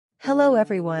Hello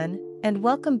everyone, and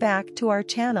welcome back to our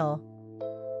channel.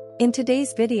 In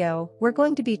today's video, we're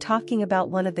going to be talking about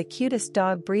one of the cutest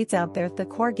dog breeds out there, the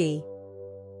Corgi.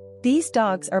 These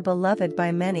dogs are beloved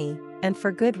by many, and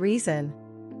for good reason.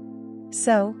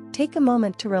 So, take a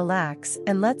moment to relax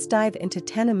and let's dive into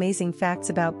 10 amazing facts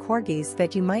about Corgis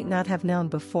that you might not have known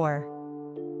before.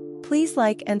 Please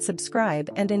like and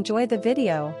subscribe and enjoy the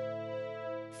video.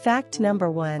 Fact number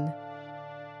 1.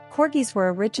 Corgis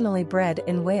were originally bred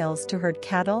in Wales to herd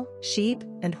cattle, sheep,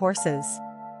 and horses.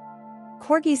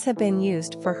 Corgis have been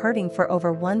used for herding for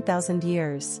over 1,000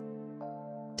 years.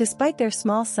 Despite their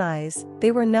small size,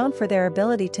 they were known for their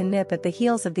ability to nip at the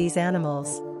heels of these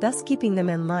animals, thus keeping them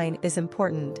in line is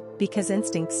important, because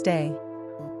instincts stay.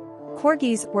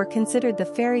 Corgis were considered the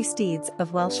fairy steeds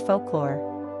of Welsh folklore.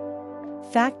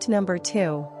 Fact number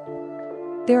 2.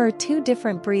 There are two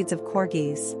different breeds of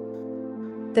Corgis: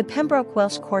 the Pembroke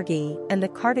Welsh Corgi and the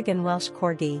Cardigan Welsh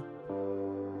Corgi.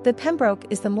 The Pembroke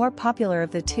is the more popular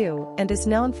of the two and is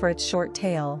known for its short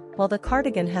tail, while the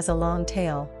Cardigan has a long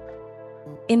tail.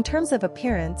 In terms of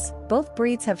appearance, both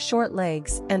breeds have short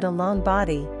legs and a long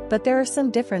body, but there are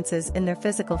some differences in their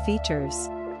physical features.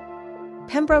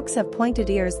 Pembrokes have pointed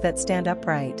ears that stand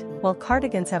upright, while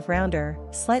Cardigans have rounder,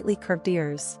 slightly curved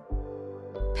ears.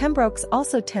 Pembrokes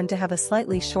also tend to have a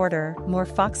slightly shorter, more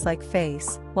fox-like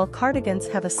face, while Cardigans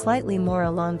have a slightly more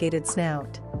elongated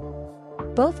snout.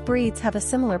 Both breeds have a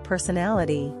similar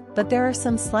personality, but there are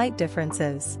some slight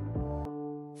differences.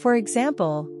 For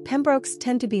example, Pembrokes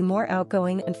tend to be more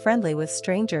outgoing and friendly with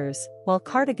strangers, while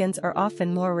Cardigans are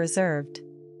often more reserved.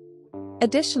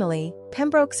 Additionally,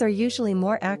 Pembrokes are usually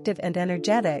more active and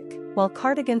energetic, while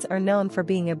Cardigans are known for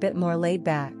being a bit more laid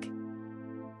back.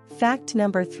 Fact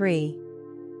number 3.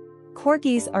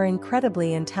 Corgis are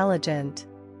incredibly intelligent.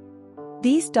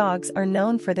 These dogs are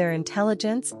known for their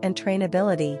intelligence and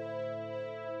trainability.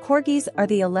 Corgis are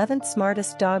the 11th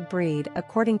smartest dog breed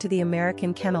according to the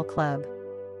American Kennel Club.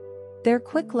 They're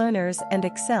quick learners and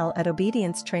excel at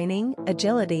obedience training,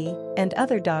 agility, and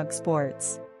other dog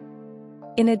sports.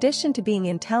 In addition to being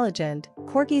intelligent,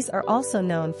 Corgis are also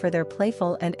known for their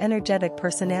playful and energetic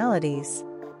personalities.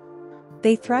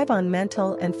 They thrive on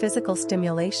mental and physical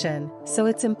stimulation, so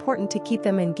it's important to keep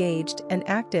them engaged and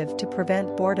active to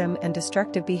prevent boredom and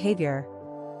destructive behavior.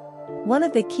 One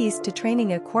of the keys to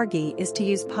training a Corgi is to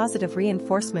use positive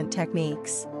reinforcement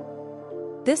techniques.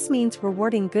 This means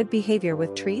rewarding good behavior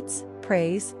with treats,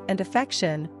 praise, and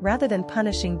affection, rather than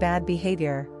punishing bad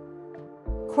behavior.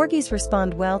 Corgis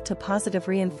respond well to positive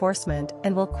reinforcement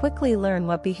and will quickly learn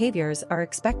what behaviors are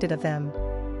expected of them.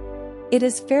 It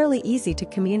is fairly easy to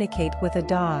communicate with a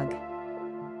dog.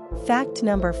 Fact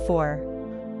number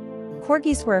 4.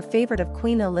 Corgis were a favorite of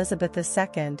Queen Elizabeth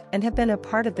II and have been a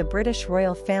part of the British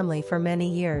royal family for many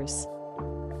years.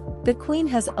 The Queen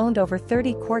has owned over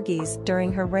 30 Corgis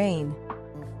during her reign.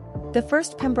 The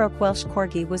first Pembroke Welsh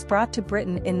Corgi was brought to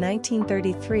Britain in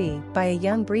 1933 by a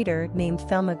young breeder named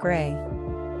Thelma Gray.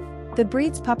 The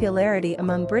breed's popularity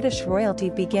among British royalty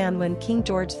began when King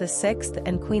George VI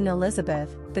and Queen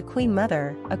Elizabeth, the Queen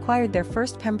Mother, acquired their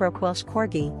first Pembroke Welsh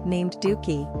Corgi, named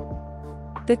Dookie.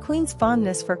 The Queen's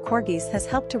fondness for Corgis has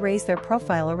helped to raise their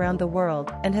profile around the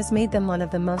world and has made them one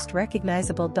of the most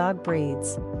recognizable dog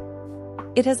breeds.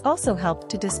 It has also helped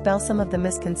to dispel some of the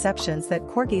misconceptions that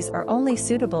Corgis are only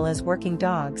suitable as working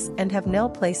dogs and have no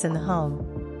place in the home.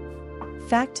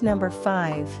 Fact number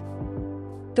 5.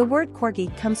 The word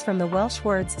Corgi comes from the Welsh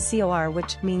words cor,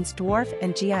 which means dwarf,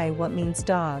 and gi, what means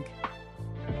dog.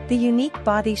 The unique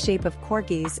body shape of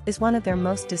Corgis is one of their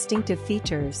most distinctive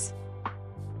features.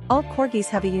 All Corgis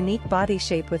have a unique body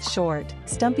shape with short,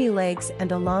 stumpy legs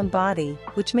and a long body,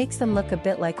 which makes them look a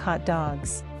bit like hot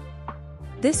dogs.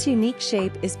 This unique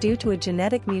shape is due to a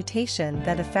genetic mutation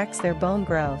that affects their bone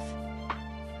growth.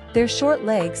 Their short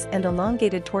legs and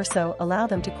elongated torso allow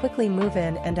them to quickly move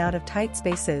in and out of tight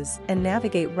spaces and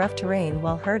navigate rough terrain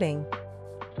while herding.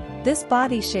 This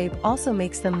body shape also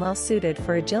makes them well suited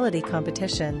for agility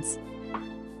competitions.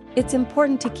 It's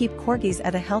important to keep Corgis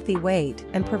at a healthy weight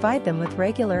and provide them with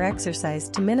regular exercise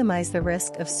to minimize the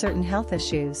risk of certain health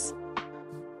issues.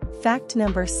 Fact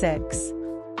number 6.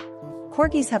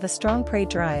 Corgis have a strong prey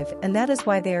drive, and that is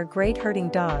why they are great herding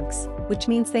dogs, which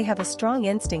means they have a strong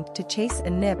instinct to chase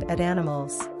and nip at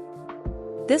animals.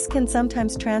 This can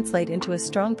sometimes translate into a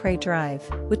strong prey drive,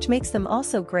 which makes them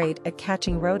also great at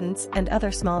catching rodents and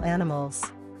other small animals.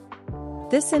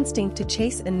 This instinct to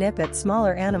chase and nip at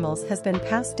smaller animals has been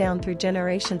passed down through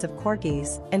generations of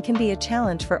Corgis and can be a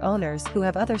challenge for owners who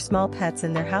have other small pets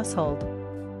in their household.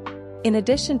 In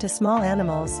addition to small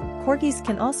animals, Corgis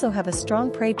can also have a strong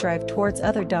prey drive towards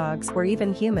other dogs or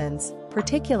even humans,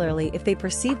 particularly if they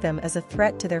perceive them as a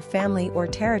threat to their family or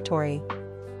territory.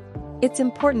 It's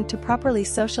important to properly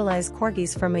socialize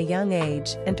corgis from a young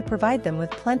age and to provide them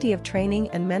with plenty of training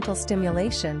and mental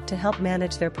stimulation to help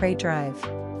manage their prey drive.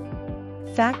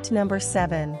 Fact number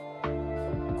 7.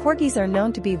 Corgis are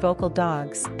known to be vocal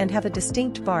dogs and have a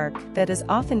distinct bark that is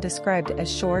often described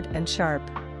as short and sharp.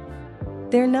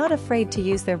 They're not afraid to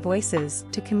use their voices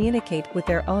to communicate with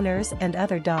their owners and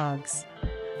other dogs.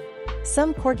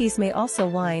 Some corgis may also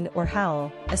whine or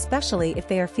howl, especially if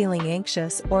they are feeling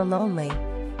anxious or lonely.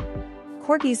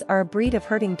 Corgis are a breed of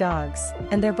herding dogs,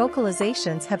 and their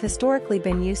vocalizations have historically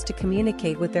been used to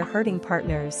communicate with their herding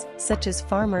partners, such as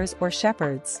farmers or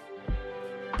shepherds.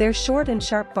 Their short and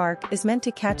sharp bark is meant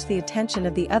to catch the attention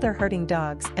of the other herding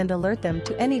dogs and alert them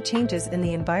to any changes in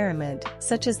the environment,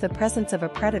 such as the presence of a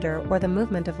predator or the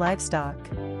movement of livestock.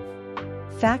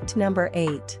 Fact number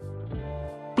 8.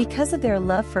 Because of their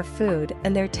love for food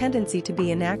and their tendency to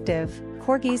be inactive,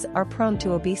 corgis are prone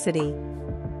to obesity.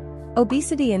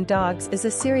 Obesity in dogs is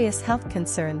a serious health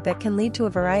concern that can lead to a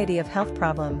variety of health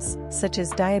problems, such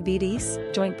as diabetes,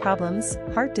 joint problems,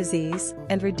 heart disease,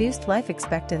 and reduced life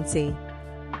expectancy.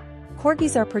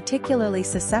 Corgis are particularly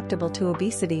susceptible to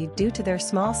obesity due to their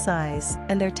small size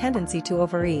and their tendency to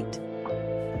overeat.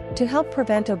 To help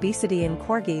prevent obesity in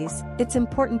corgis, it's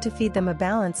important to feed them a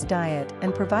balanced diet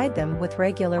and provide them with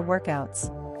regular workouts.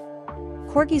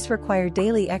 Corgis require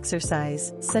daily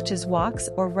exercise, such as walks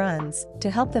or runs,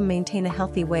 to help them maintain a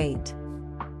healthy weight.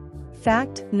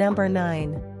 Fact number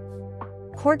 9.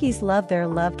 Corgis love their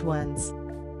loved ones.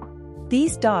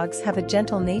 These dogs have a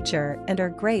gentle nature and are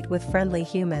great with friendly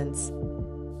humans.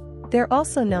 They're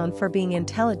also known for being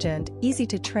intelligent, easy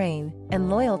to train, and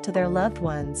loyal to their loved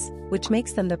ones, which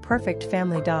makes them the perfect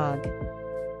family dog.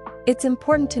 It's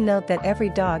important to note that every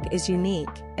dog is unique,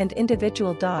 and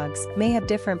individual dogs may have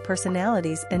different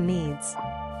personalities and needs.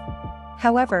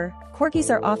 However, corgis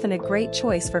are often a great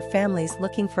choice for families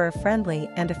looking for a friendly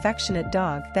and affectionate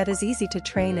dog that is easy to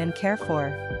train and care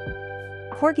for.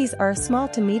 Corgis are a small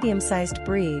to medium-sized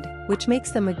breed, which makes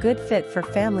them a good fit for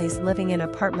families living in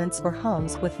apartments or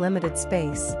homes with limited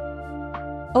space.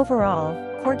 Overall,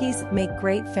 corgis make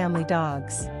great family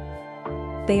dogs.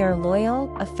 They are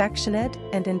loyal, affectionate,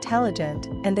 and intelligent,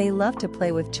 and they love to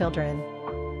play with children.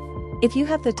 If you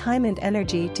have the time and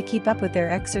energy to keep up with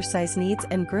their exercise needs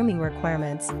and grooming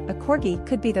requirements, a corgi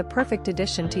could be the perfect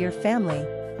addition to your family.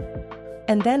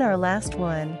 And then our last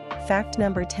one, fact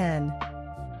number 10.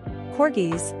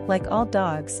 Corgis, like all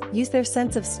dogs, use their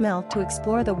sense of smell to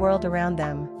explore the world around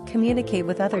them, communicate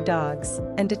with other dogs,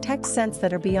 and detect scents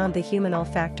that are beyond the human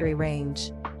olfactory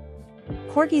range.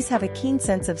 Corgis have a keen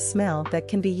sense of smell that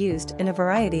can be used in a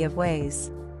variety of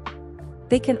ways.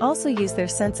 They can also use their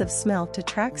sense of smell to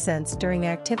track scents during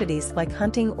activities like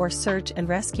hunting or search and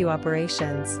rescue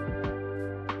operations.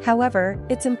 However,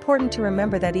 it's important to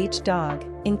remember that each dog,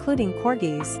 including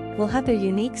corgis, will have their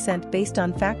unique scent based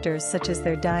on factors such as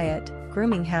their diet,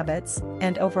 grooming habits,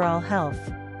 and overall health.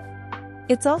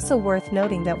 It's also worth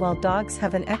noting that while dogs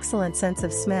have an excellent sense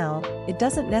of smell, it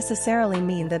doesn't necessarily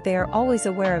mean that they are always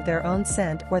aware of their own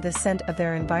scent or the scent of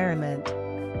their environment.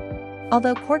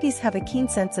 Although corgis have a keen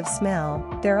sense of smell,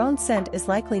 their own scent is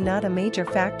likely not a major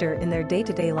factor in their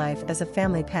day-to-day life as a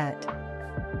family pet.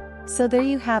 So there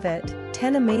you have it,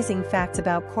 10 amazing facts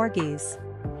about corgis.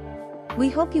 We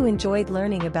hope you enjoyed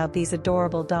learning about these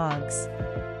adorable dogs.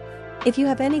 If you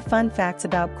have any fun facts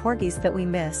about corgis that we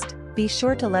missed, be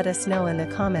sure to let us know in the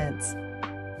comments.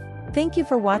 Thank you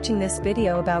for watching this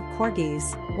video about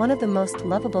corgis, one of the most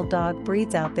lovable dog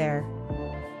breeds out there.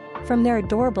 From their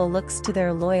adorable looks to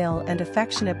their loyal and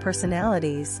affectionate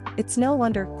personalities, it's no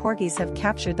wonder corgis have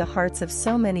captured the hearts of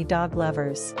so many dog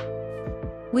lovers.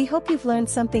 We hope you've learned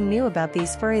something new about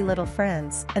these furry little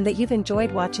friends and that you've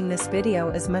enjoyed watching this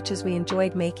video as much as we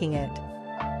enjoyed making it.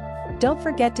 Don't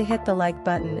forget to hit the like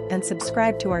button and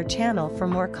subscribe to our channel for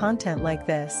more content like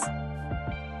this.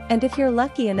 And if you're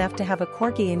lucky enough to have a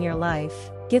corgi in your life,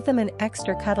 give them an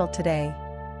extra cuddle today.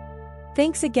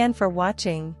 Thanks again for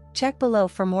watching, check below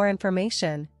for more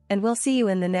information, and we'll see you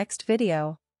in the next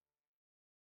video.